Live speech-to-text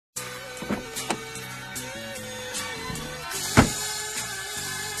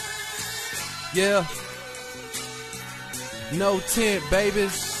Yeah. No tent, baby.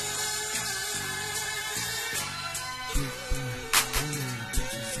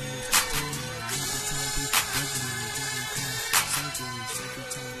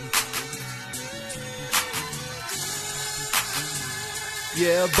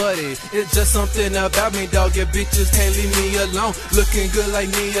 Yeah, buddy, it's just something about me, dog. Your bitches can't leave me alone. Looking good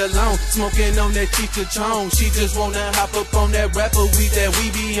like me alone. Smoking on that Chicha Chong. She just wanna hop up on that rapper weed that we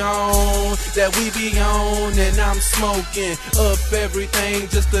be on. And I'm smoking up everything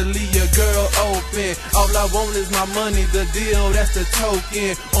just to leave your girl open. All I want is my money, the deal, that's the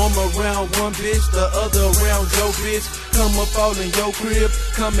token. Arm around one bitch, the other around your bitch. Come up all in your crib,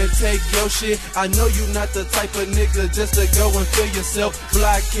 come and take your shit. I know you not the type of nigga just to go and feel yourself.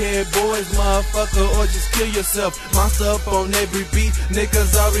 Blockhead boys, motherfucker, or just kill yourself. Monster up on every beat,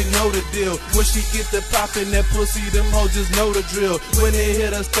 niggas already know the deal. When she get the poppin' that pussy, them hoes just know the drill. When it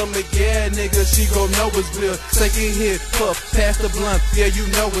hit her stomach, yeah, nigga, she gon' know it's real. Second hit, puff, pass the blunt, yeah, you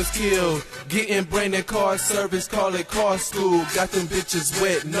know it's killed. Getting brain and car service, call it car school. Got them bitches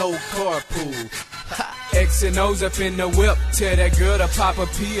wet, no carpool. X and O's up in the whip. Tell that girl to pop a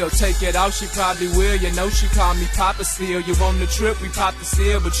pill. Take it out, she probably will. You know she call me Papa Seal. You on the trip, we pop the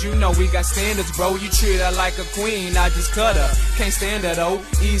seal. But you know we got standards, bro. You treat her like a queen, I just cut her. Can't stand her though.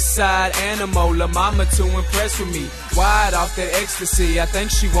 East side animal, la mama too impressed with me. Wide off that ecstasy, I think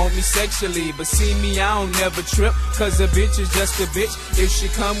she want me sexually. But see me, I don't never trip, cause a bitch is just a bitch, if she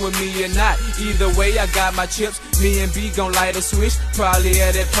come with me or not. Either way, I got my chips. Me and B gon' light a switch, probably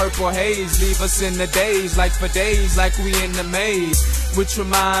at that purple haze. Leave us in the days, like for days, like we in the maze. Which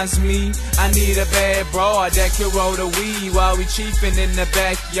reminds me, I need a bad broad that can roll the weed while we chiefin' in the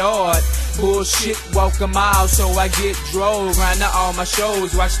backyard. Bullshit, walk a mile so I get drove. Round to all my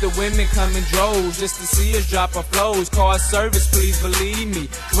shows, watch the women come in droves just to see us drop our flows. Car service, please believe me.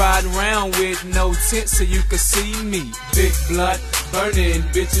 Riding around with no tent so you can see me. Big blunt burning,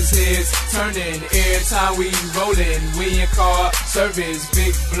 bitches heads turning. Every time we rollin', we in car service.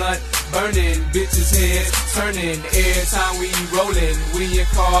 Big blunt burning, bitches heads turning. Every time we rollin', we in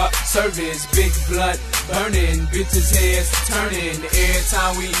car service. Big blunt burning, bitches heads turning. Every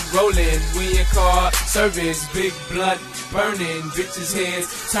time we rollin', we in car service. Big blunt burning, bitches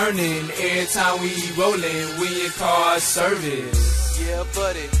heads turning. Every time we rollin', we in car service. Yeah,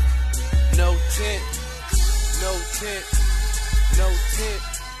 buddy. No tent. No tent. No tent.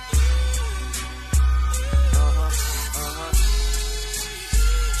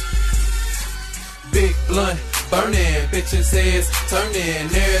 Big blunt burning, bitches heads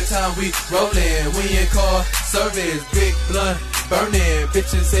turning. Every time we rollin', we in car service. Big blunt burning,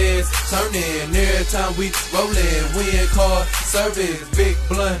 bitches heads turning. Every time we rollin', we in car service. Big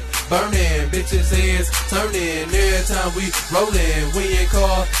blunt burning, bitches heads turning. Every time we rollin', we in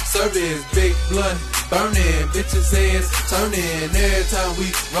car service. Big blunt burning, bitches heads turning. Every time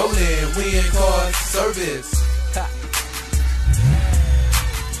we rollin', we in car service.